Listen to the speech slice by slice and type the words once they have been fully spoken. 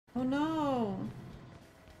Oh no.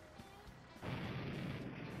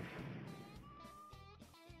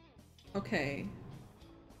 Okay.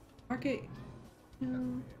 Market.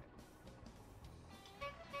 No.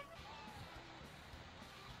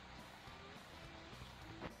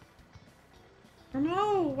 Oh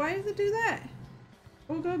no, why does it do that?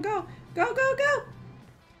 Go, go, go! Go, go, go!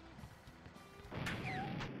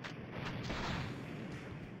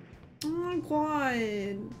 Oh my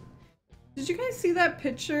god. Did you guys see that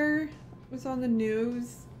picture? It was on the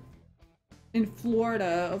news. In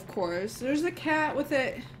Florida, of course. There's a cat with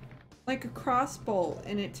it, like a crossbow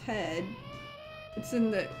in its head. It's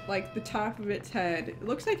in the, like, the top of its head. It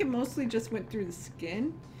looks like it mostly just went through the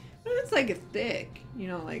skin. But it's like a thick, you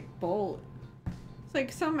know, like, bolt. It's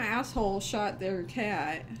like some asshole shot their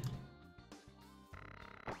cat.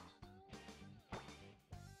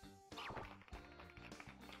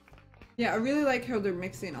 Yeah, I really like how they're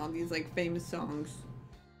mixing all these, like, famous songs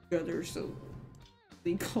together so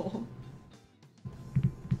legal.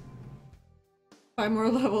 5 more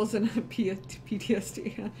levels and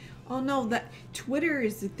PTSD. Oh no, that Twitter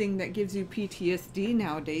is the thing that gives you PTSD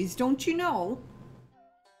nowadays, don't you know?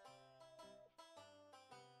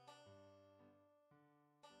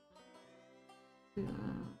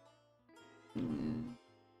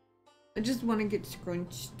 I just want to get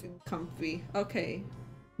scrunched and comfy. Okay.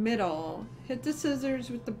 Middle. Hit the scissors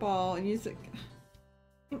with the ball and use it.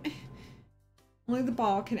 Only the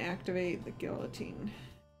ball can activate the guillotine.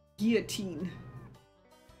 Guillotine.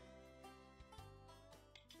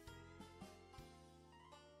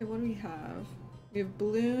 Okay, what do we have? We have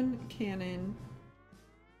balloon, cannon.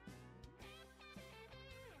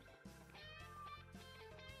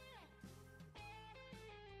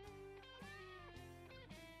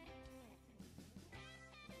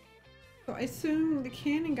 So I assume the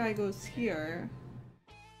cannon guy goes here.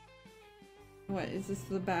 What, is this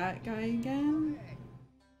the bat guy again?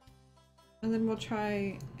 And then we'll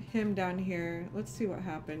try him down here. Let's see what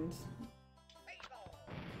happens.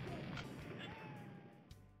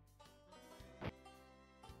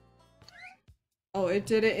 Oh, it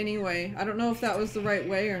did it anyway. I don't know if that was the right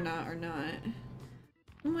way or not.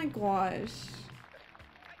 Oh my gosh.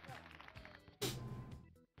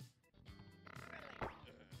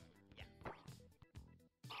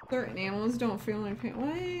 Certain animals don't feel like pain.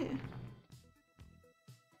 What?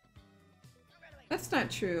 That's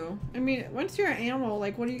not true. I mean, once you're an animal,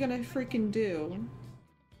 like, what are you gonna freaking do?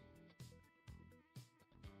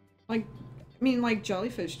 Like, I mean, like,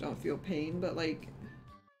 jellyfish don't feel pain, but, like,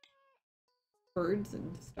 birds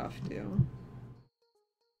and stuff do.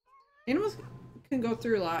 Animals can go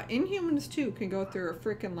through a lot. Inhumans, too, can go through a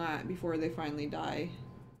freaking lot before they finally die.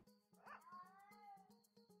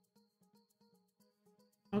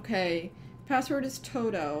 Okay. Password is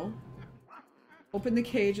Toto. Open the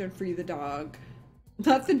cage and free the dog.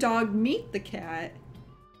 Let the dog meet the cat.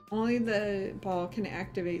 Only the ball can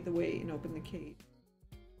activate the weight and open the cage.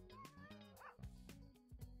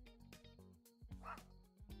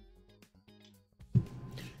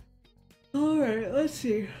 Alright, let's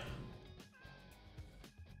see.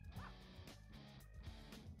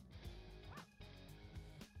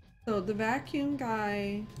 So the vacuum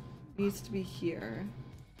guy needs to be here.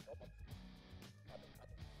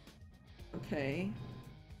 Okay.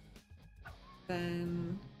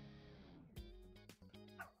 Then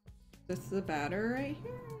this is the batter right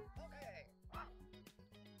here.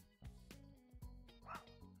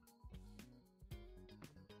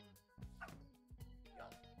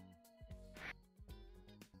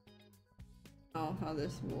 Oh, how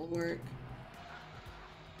this will work.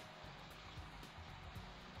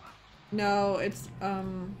 No, it's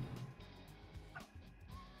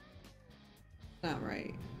not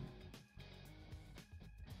right.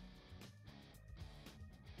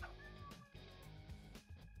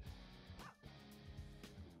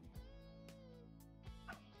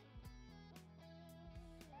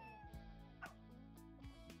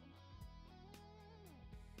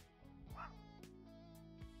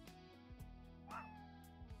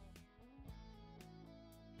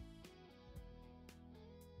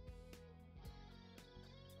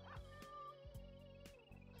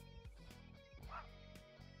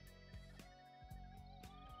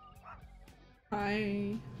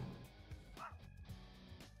 Hi.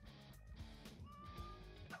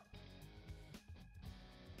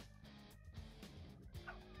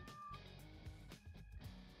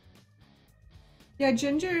 Yeah,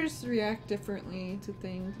 gingers react differently to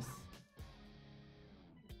things.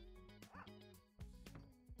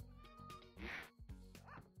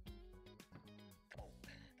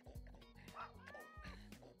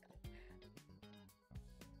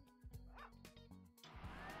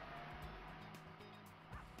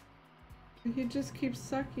 He just keeps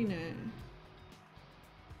sucking it.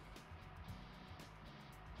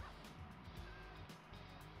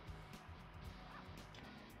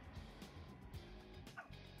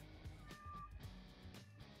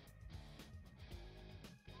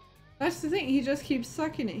 That's the thing, he just keeps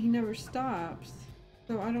sucking it. He never stops.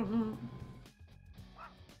 So I don't know.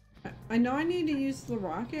 I know I need to use the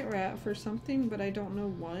rocket rat for something, but I don't know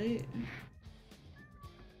what.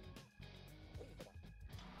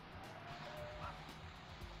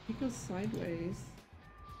 He goes sideways.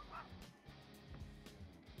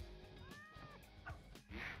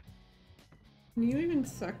 Can you even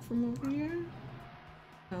suck from over here?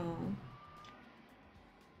 No.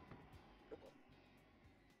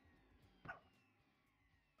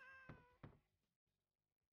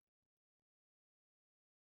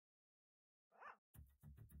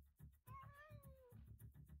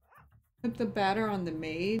 Put the batter on the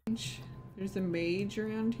mage. There's a mage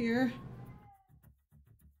around here.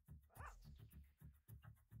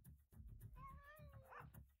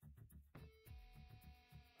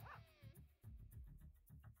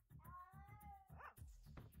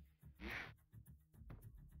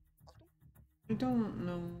 I don't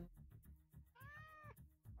know.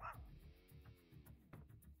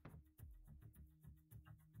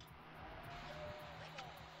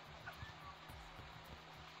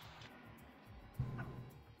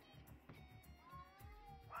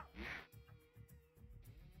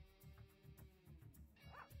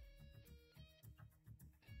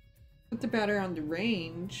 Put the batter on the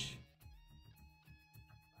range.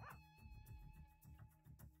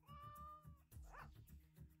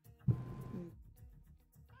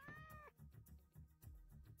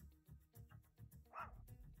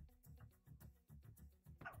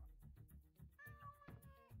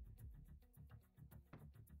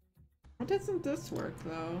 Why doesn't this work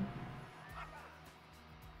though?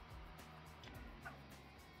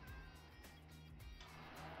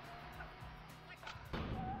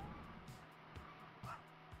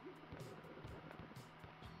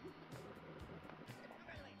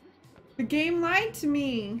 The game lied to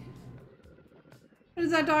me. What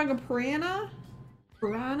is that dog, a piranha?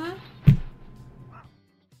 Piranha?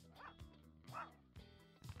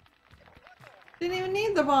 Didn't even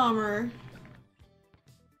need the bomber.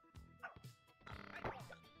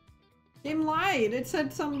 Game lied. It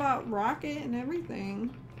said something about rocket and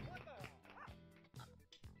everything.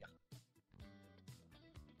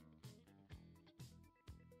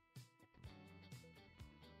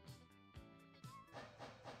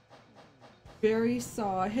 Barry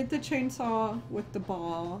saw. Hit the chainsaw with the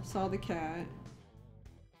ball. Saw the cat.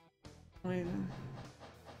 Oh, yeah.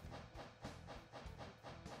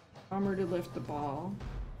 Bomber to lift the ball.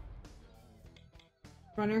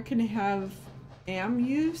 Runner can have am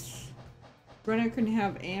use. Runner can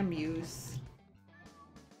have am use.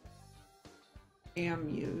 Am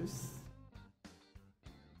use.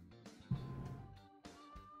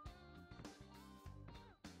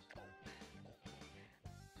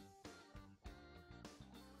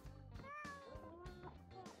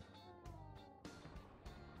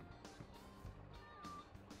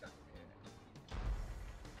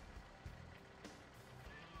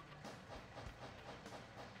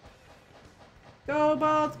 Go,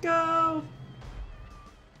 balls, go!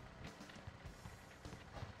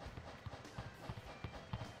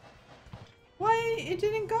 Why? It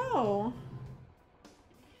didn't go.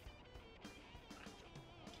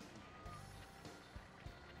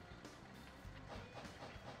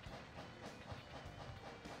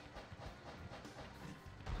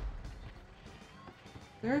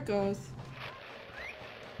 There it goes.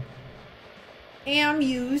 Am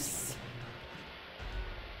use.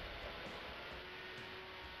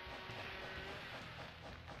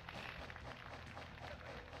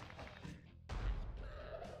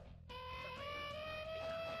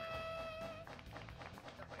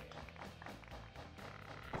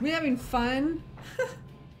 We having fun?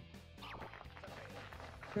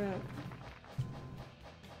 Crap.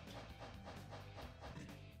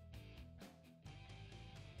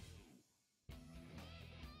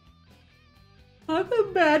 How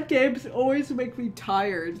come bad games always make me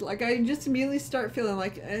tired? Like I just immediately start feeling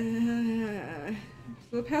like, So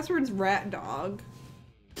the password's rat dog.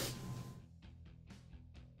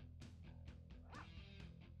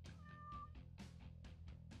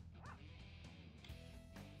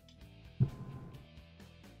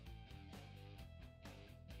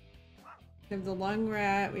 We have the lung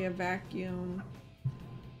rat, we have vacuum. I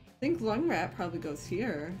think lung rat probably goes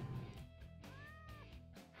here.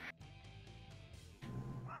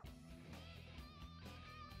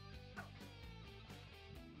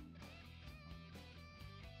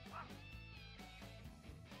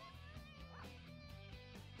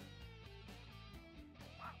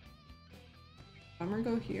 Summer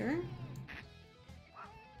go here?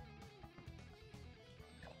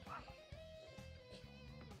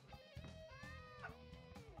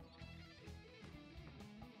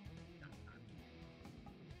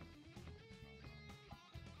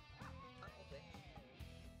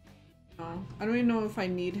 Oh, I don't even know if I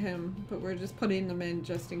need him, but we're just putting them in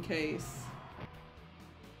just in case.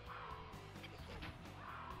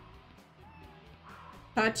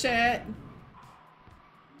 Touch it!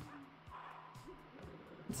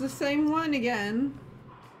 It's the same one again.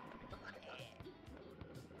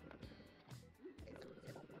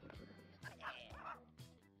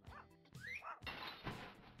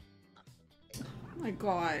 Oh my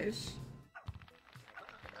gosh.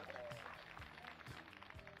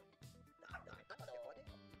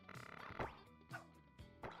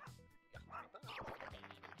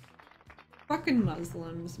 Fucking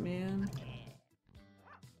Muslims, man.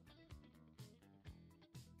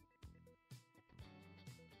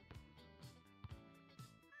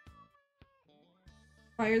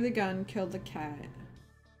 Fire the gun, kill the cat.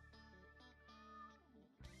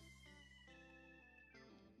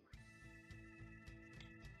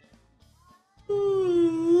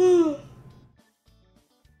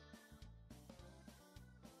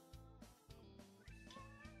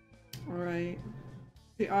 Alright.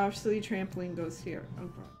 The obviously trampoline goes here. Oh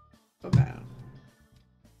god. So bad.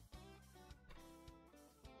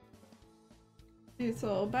 Okay, so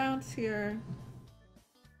I'll bounce here.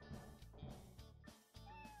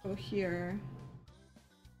 Go here.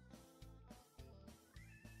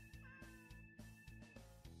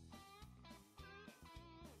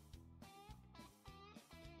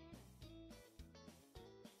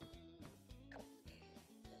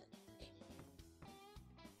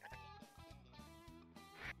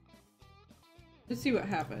 Let's see what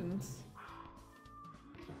happens.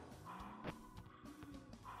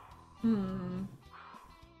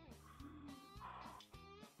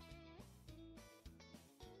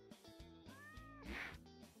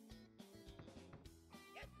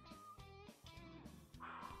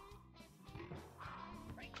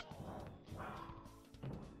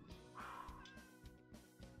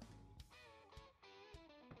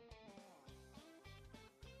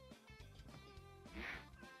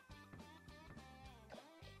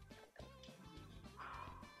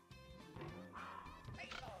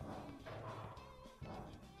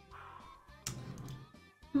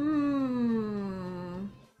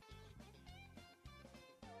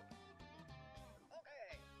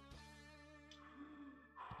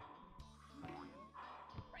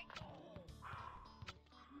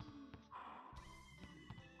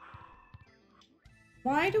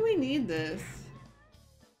 Why do we need this?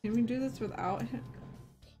 Can we do this without him?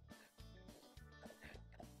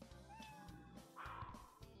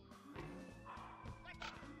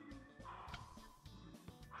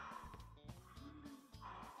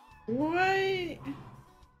 What?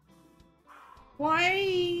 Why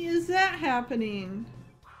is that happening?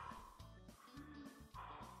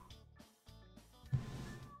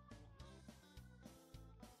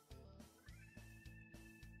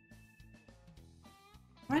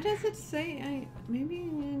 Why does it say maybe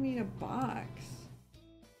I need a box?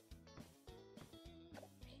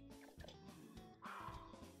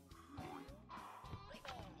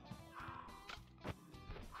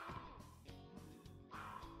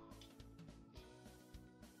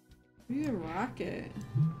 Maybe a rocket.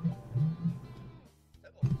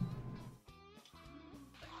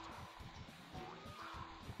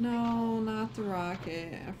 No, not the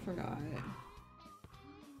rocket. I forgot it.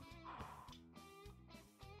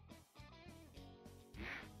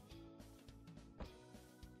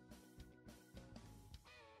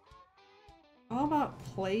 All about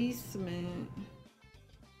placement.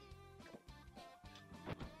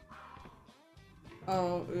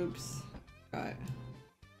 Oh, oops. Got it.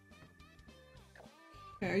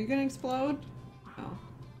 Okay, are you gonna explode? No.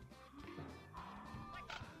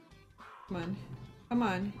 Come on. Come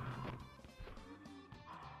on.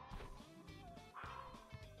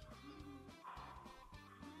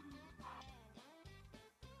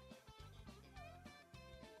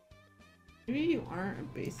 Maybe you aren't a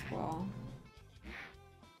baseball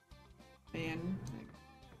man.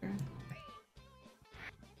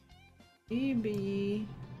 Maybe.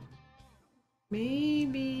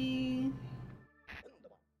 Maybe.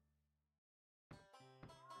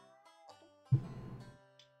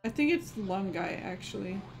 I think it's the lung guy,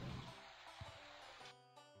 actually.